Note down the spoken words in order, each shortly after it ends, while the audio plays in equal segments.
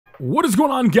What is going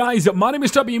on, guys? My name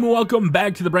is W, and welcome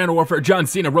back to the Brand of Warfare John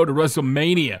Cena Road to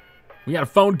Wrestlemania. We got a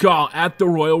phone call at the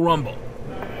Royal Rumble.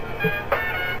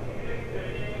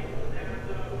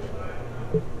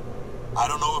 I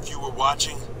don't know if you were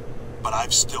watching, but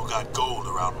I've still got gold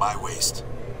around my waist.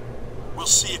 We'll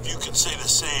see if you can say the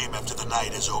same after the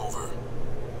night is over.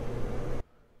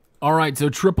 All right, so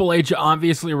Triple H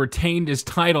obviously retained his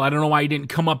title. I don't know why he didn't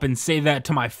come up and say that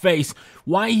to my face.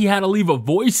 Why he had to leave a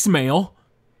voicemail.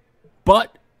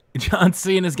 But John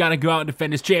Cena's got to go out and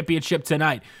defend his championship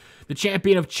tonight. The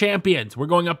champion of champions. We're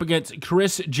going up against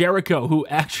Chris Jericho, who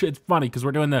actually, it's funny because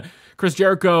we're doing the Chris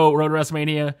Jericho Road to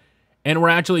WrestleMania, and we're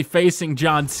actually facing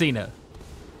John Cena.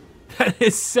 That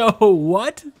is so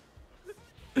what?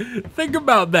 Think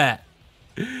about that.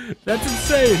 That's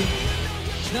insane.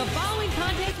 The following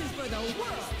contest is for the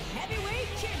World Heavyweight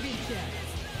Championship.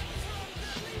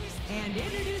 And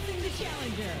introducing the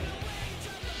challenger,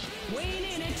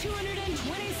 weighing in at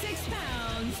 226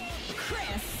 pounds,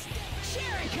 Chris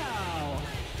Jericho.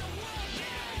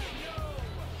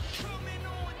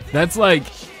 That's like,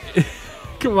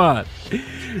 come on.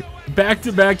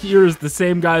 Back-to-back years, the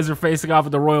same guys are facing off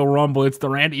at the Royal Rumble. It's the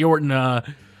Randy Orton,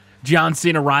 John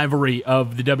Cena rivalry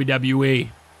of the WWE.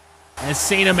 As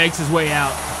Cena makes his way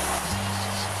out.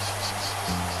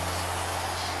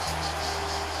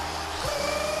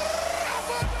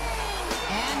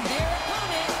 And their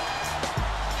opponent,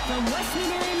 from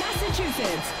Wrestlemania,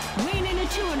 Massachusetts, weighing in at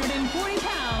 240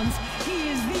 pounds, he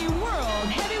is the World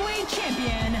Heavyweight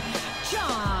Champion,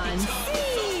 John Cena.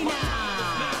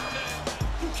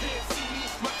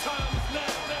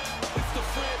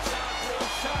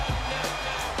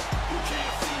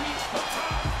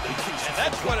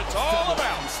 That's what it's all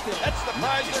about. That's the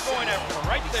prize they're going after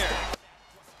right there.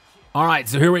 All right,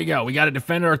 so here we go. We got to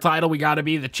defend our title. We got to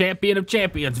be the champion of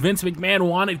champions. Vince McMahon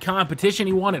wanted competition.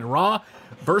 He wanted Raw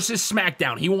versus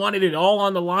SmackDown. He wanted it all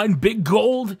on the line. Big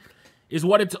gold is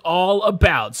what it's all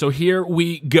about. So here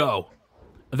we go.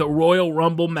 The Royal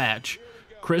Rumble match.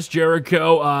 Chris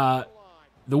Jericho,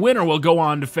 the winner will go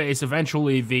on to face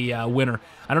eventually the winner.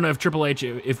 I don't know if Triple H,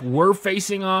 if we're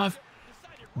facing off,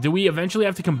 do we eventually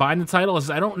have to combine the titles?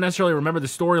 I don't necessarily remember the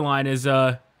storyline is,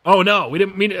 oh no, we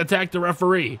didn't mean to attack the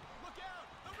referee.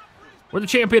 We're the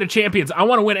champion of champions. I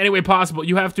want to win any way possible.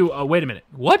 You have to, wait a minute.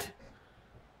 What?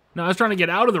 No, I was trying to get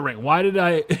out of the ring. Why did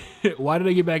I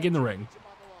get back in the ring?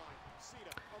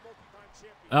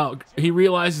 Oh, he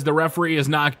realizes the referee is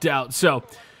knocked out. So,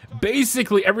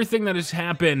 basically, everything that has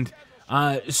happened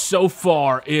so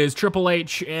far is Triple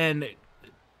H and...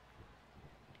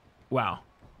 Wow.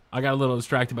 I got a little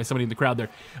distracted by somebody in the crowd there.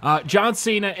 John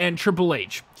Cena and Triple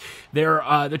H. They're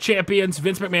the champions.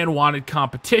 Vince McMahon wanted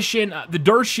competition. The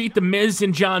Dirt Sheet, The Miz,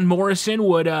 and John Morrison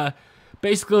would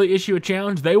basically issue a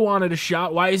challenge. They wanted a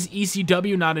shot. Why is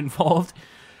ECW not involved?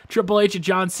 Triple H and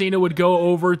John Cena would go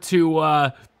over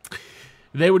to...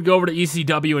 they would go over to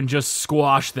ECW and just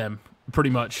squash them, pretty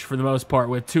much, for the most part,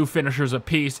 with two finishers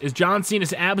apiece. Is John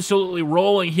Cena's absolutely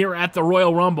rolling here at the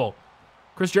Royal Rumble.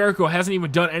 Chris Jericho hasn't even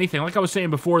done anything. Like I was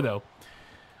saying before, though,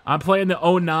 I'm playing the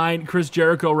 09 Chris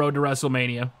Jericho Road to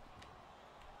WrestleMania.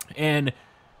 And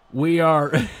we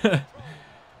are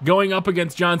going up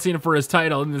against John Cena for his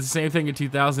title. And it's the same thing in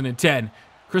 2010.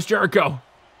 Chris Jericho.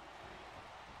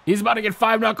 He's about to get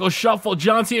five-knuckle shuffle.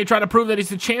 John Cena trying to prove that he's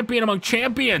the champion among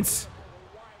champions.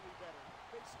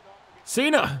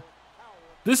 Cena.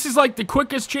 This is like the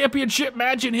quickest championship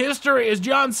match in history is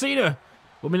John Cena.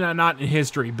 Well, I mean, not in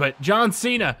history, but John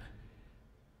Cena.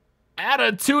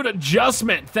 Attitude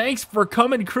adjustment. Thanks for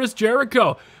coming, Chris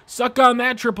Jericho. Suck on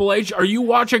that, Triple H. Are you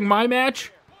watching my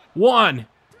match? 1,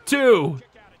 2.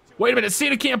 Wait a minute.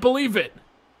 Cena can't believe it.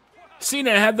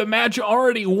 Cena had the match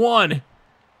already won.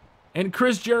 And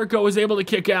Chris Jericho was able to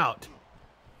kick out.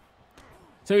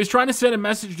 So he was trying to send a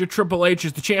message to Triple H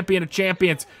as the champion of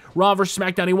champions, Raw vs.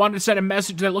 SmackDown. He wanted to send a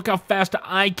message that, look how fast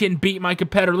I can beat my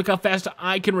competitor. Look how fast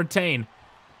I can retain.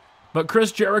 But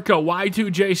Chris Jericho,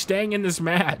 Y2J, staying in this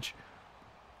match.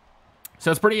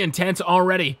 So it's pretty intense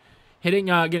already. Getting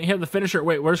hit with the finisher.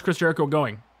 Wait, where's Chris Jericho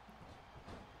going?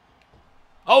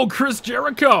 Oh, Chris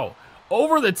Jericho!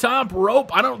 Over the top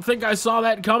rope. I don't think I saw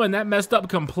that coming. That messed up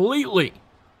completely.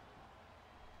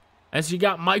 As you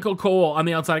got Michael Cole on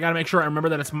the outside. I got to make sure I remember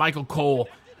that it's Michael Cole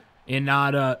and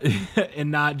not, and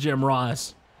not Jim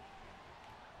Ross.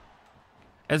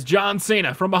 As John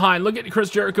Cena from behind. Look at Chris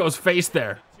Jericho's face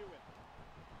there.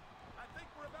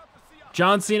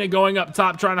 John Cena going up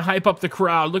top, trying to hype up the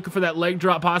crowd, looking for that leg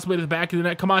drop, possibly to the back of the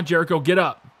net. Come on, Jericho, get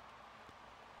up.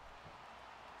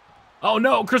 Oh,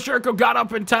 no, Chris Jericho got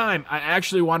up in time. I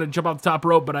actually wanted to jump off the top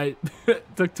rope, but it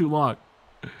took too long.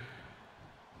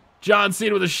 John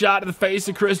Cena with a shot to the face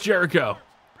of Chris Jericho.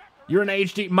 You're in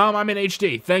HD. Mom, I'm in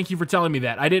HD. Thank you for telling me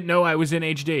that. I didn't know I was in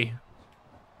HD.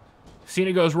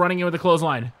 Cena goes running in with a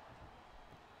clothesline.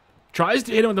 Tries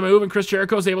to hit him with the move, and Chris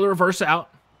Jericho is able to reverse out.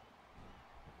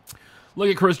 Look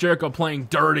at Chris Jericho playing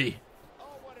dirty.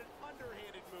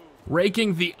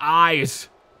 Raking the eyes.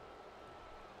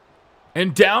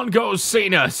 And down goes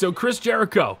Cena. So Chris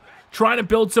Jericho trying to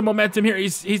build some momentum here.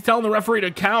 He's telling the referee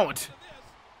to count.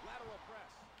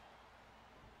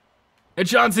 And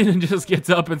John Cena just gets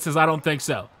up and says, I don't think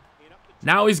so.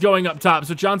 Now he's going up top.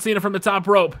 So John Cena from the top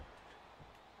rope.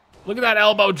 Look at that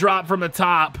elbow drop from the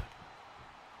top.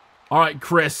 All right,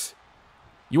 Chris.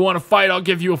 You want to fight? I'll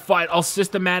give you a fight. I'll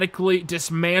systematically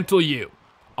dismantle you.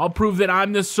 I'll prove that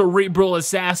I'm the cerebral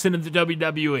assassin of the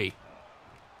WWE.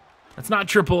 That's not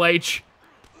Triple H.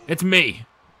 It's me.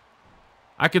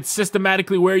 I could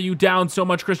systematically wear you down so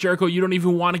much, Chris Jericho, you don't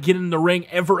even want to get in the ring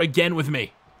ever again with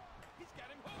me.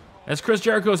 As Chris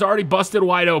Jericho is already busted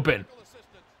wide open.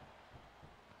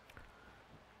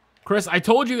 Chris, I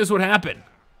told you this would happen.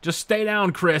 Just stay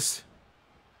down, Chris.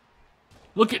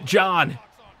 Look at John.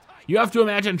 You have to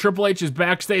imagine Triple H is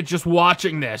backstage just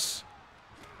watching this.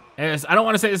 As I don't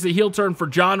want to say this is a heel turn for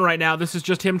John right now. This is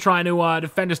just him trying to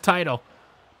defend his title.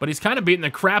 But he's kind of beating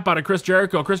the crap out of Chris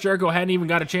Jericho. Chris Jericho hadn't even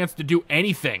got a chance to do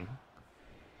anything.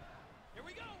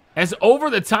 As over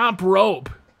the top rope,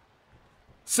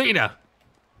 Cena,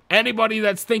 anybody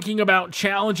that's thinking about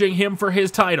challenging him for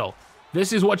his title,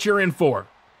 this is what you're in for.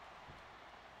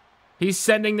 He's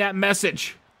sending that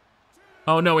message.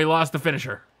 Oh no, he lost the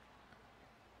finisher.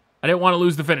 I didn't want to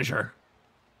lose the finisher.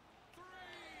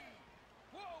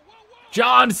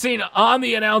 John Cena on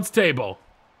the announce table.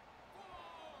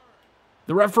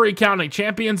 The referee counting.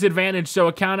 Champion's advantage, so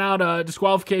a count out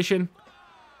disqualification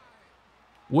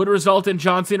would result in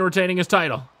John Cena retaining his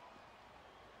title.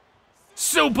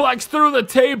 Suplex through the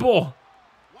table.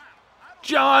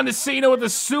 John Cena with a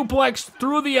suplex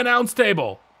through the announce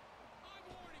table.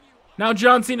 Now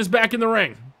John Cena's back in the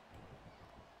ring.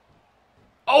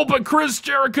 Oh, but Chris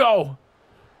Jericho.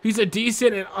 He's a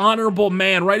decent and honorable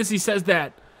man. Right as he says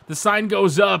that, the sign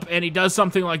goes up and he does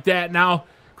something like that. Now,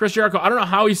 Chris Jericho, I don't know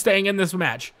how he's staying in this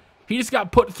match. He just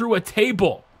got put through a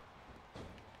table.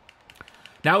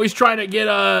 Now he's trying to get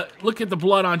look at the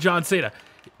blood on John Cena.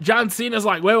 John Cena's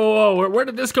like, whoa, where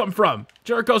did this come from?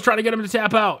 Jericho's trying to get him to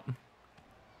tap out.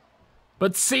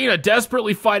 But Cena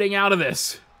desperately fighting out of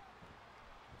this.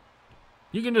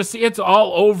 You can just see it's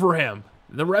all over him.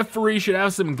 The referee should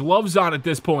have some gloves on at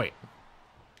this point.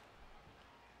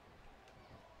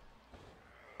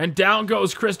 And down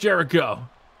goes Chris Jericho.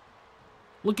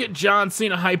 Look at John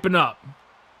Cena hyping up.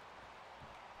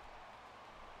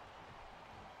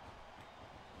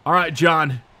 All right,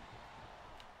 John.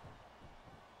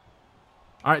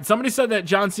 All right, somebody said that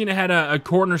John Cena had a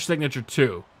corner signature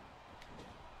too.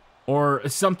 Or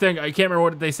something. I can't remember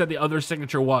what they said the other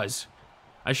signature was.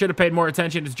 I should have paid more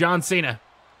attention. It's John Cena.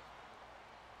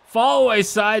 Fall away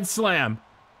side slam.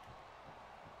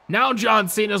 Now John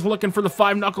Cena's looking for the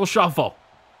 5-knuckle shuffle.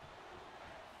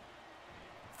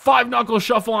 5-knuckle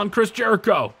shuffle on Chris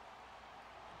Jericho.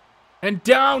 And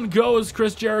down goes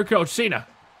Chris Jericho. Cena.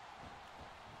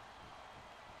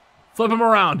 Flip him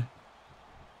around.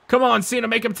 Come on, Cena,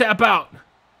 make him tap out.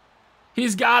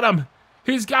 He's got him.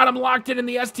 He's got him locked in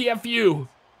the STFU.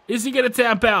 Is he going to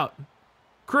tap out?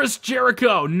 Chris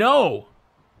Jericho, no.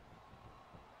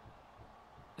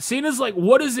 Cena's like,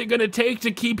 what is it going to take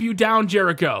to keep you down,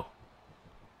 Jericho?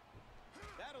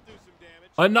 That'll do some damage.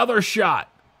 Another shot.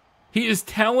 He is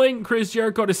telling Chris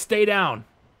Jericho to stay down.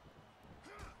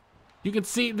 You can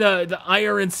see the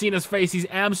ire in Cena's face. He's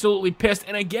absolutely pissed.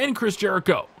 And again, Chris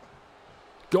Jericho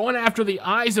going after the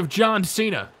eyes of John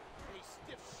Cena.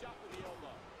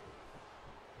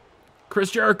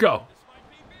 Chris Jericho.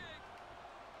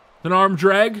 An arm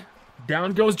drag.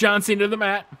 Down goes John Cena to the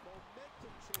mat.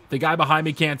 The guy behind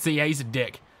me can't see. Yeah, he's a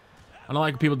dick. I don't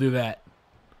like when people do that.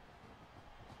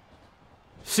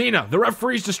 Cena, the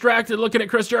referee's distracted looking at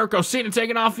Chris Jericho. Cena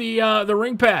taking off the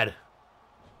ring pad.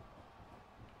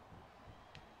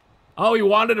 Oh, he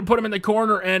wanted to put him in the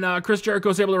corner, and Chris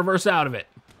Jericho's able to reverse out of it.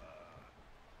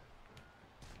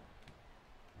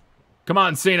 Come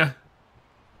on, Cena.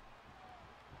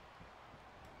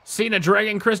 Cena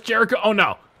dragging Chris Jericho. Oh,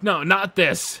 no. No, not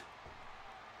this.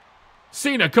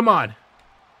 Cena, come on.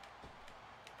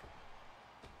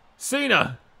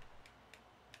 Cena.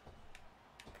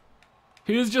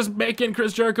 He was just making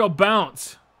Chris Jericho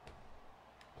bounce.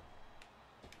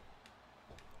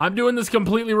 I'm doing this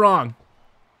completely wrong.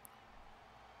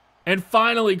 And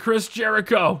finally, Chris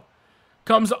Jericho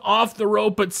comes off the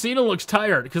rope, but Cena looks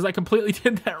tired because I completely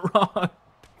did that wrong.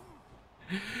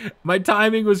 My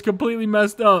timing was completely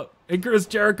messed up. And Chris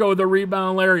Jericho with a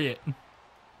rebound lariat.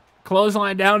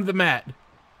 Clothesline down to the mat.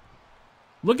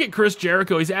 Look at Chris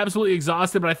Jericho. He's absolutely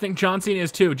exhausted, but I think John Cena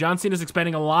is too. John Cena is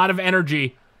expending a lot of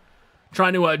energy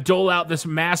trying to dole out this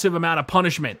massive amount of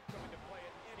punishment.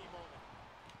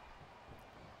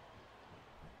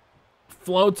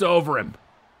 Floats over him.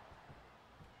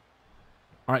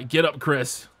 All right, get up,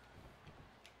 Chris.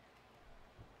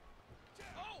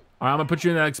 All right, I'm going to put you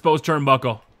in that exposed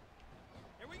turnbuckle.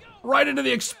 Right into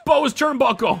the exposed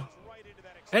turnbuckle.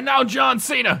 And now John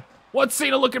Cena. What's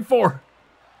Cena looking for?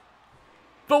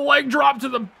 The leg drop to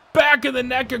the back of the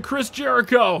neck of Chris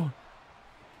Jericho.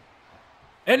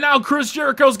 And now Chris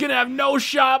Jericho's going to have no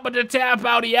shot but to tap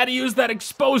out. He had to use that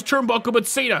exposed turnbuckle, but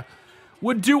Cena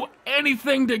would do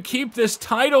anything to keep this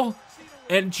title.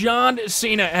 And John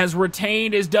Cena has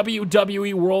retained his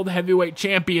WWE World Heavyweight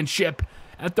Championship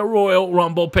at the Royal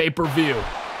Rumble pay-per-view.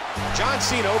 John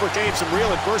Cena overcame some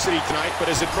real adversity tonight, but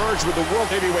has emerged with the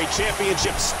World Heavyweight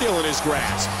Championship still in his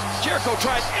grasp. Jericho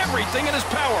tried everything in his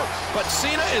power, but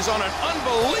Cena is on an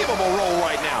unbelievable roll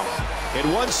right now.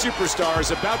 And one superstar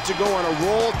is about to go on a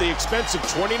roll at the expense of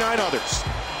 29 others.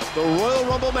 The Royal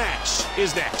Rumble match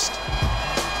is next.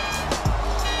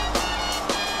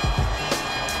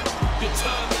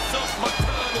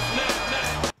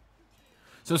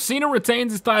 So Cena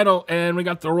retains his title, and we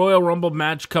got the Royal Rumble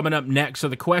match coming up next. So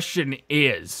the question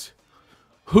is,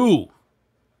 who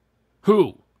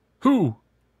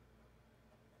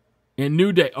in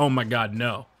New Day? Oh my God,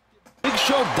 no. Big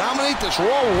Show dominate this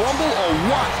Royal Rumble or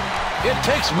what? It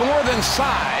takes more than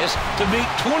size to beat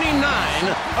 29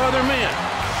 other men.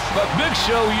 But Big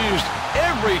Show used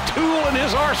every tool in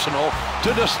his arsenal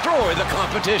to destroy the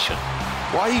competition.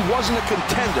 Why he wasn't a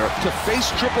contender to face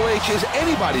Triple H is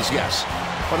anybody's guess.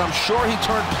 But I'm sure he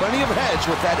turned plenty of heads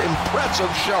with that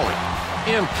impressive showing.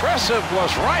 Impressive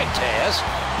was right, Taz,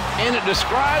 and it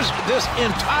describes this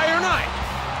entire night.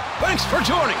 Thanks for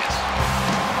joining us.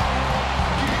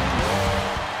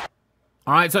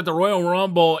 All right, so at the Royal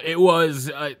Rumble, it was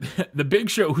the Big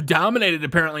Show who dominated,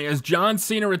 apparently, as John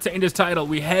Cena retained his title.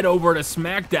 We head over to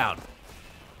SmackDown.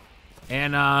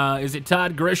 And is it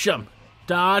Todd Grisham?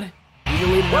 Todd, you the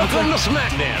lead announcer? Welcome to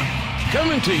SmackDown.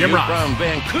 Coming to you from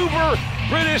Vancouver,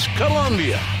 British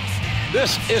Columbia.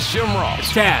 This is Jim Ross.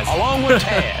 It's Taz. Along with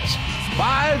Taz.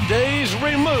 5 days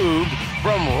removed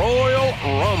from Royal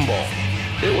Rumble.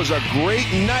 It was a great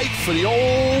night for the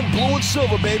old blue and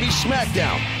silver, baby,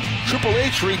 SmackDown. Triple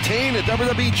H retained the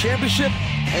WWE Championship,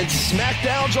 and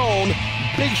SmackDown's own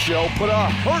Big Show put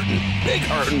a big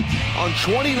hurtin' on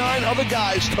 29 other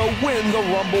guys to win the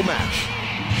Rumble match.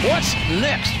 What's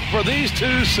next for these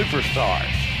two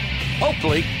superstars?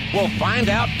 Hopefully, we'll find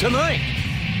out tonight.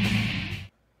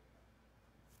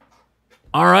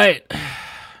 All right.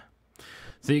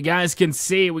 So you guys can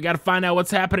see, we got to find out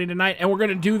what's happening tonight, and we're going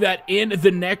to do that in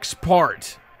the next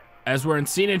part as we're in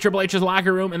Cena and Triple H's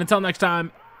locker room. And until next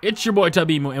time, it's your boy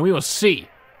Tubby, and we will see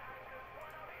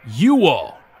you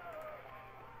all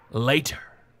later.